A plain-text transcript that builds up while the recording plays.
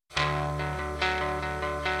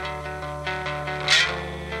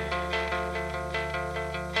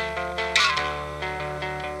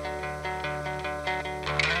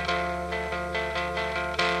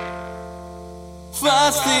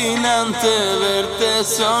fascinante verte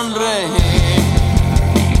sonreír.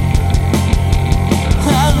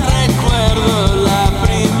 Aún recuerdo la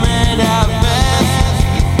primera vez,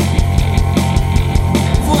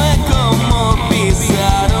 fue como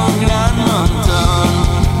pisar un gran montón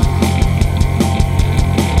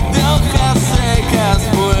de hojas secas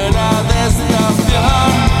fuera de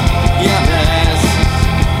estación. Ya ves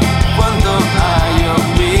cuánto ha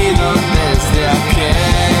llovido desde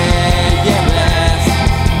aquella vez,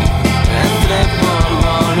 entre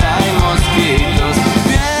pólvora y mosquitos.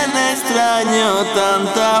 Bien extraño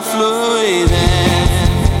tanta fluidez.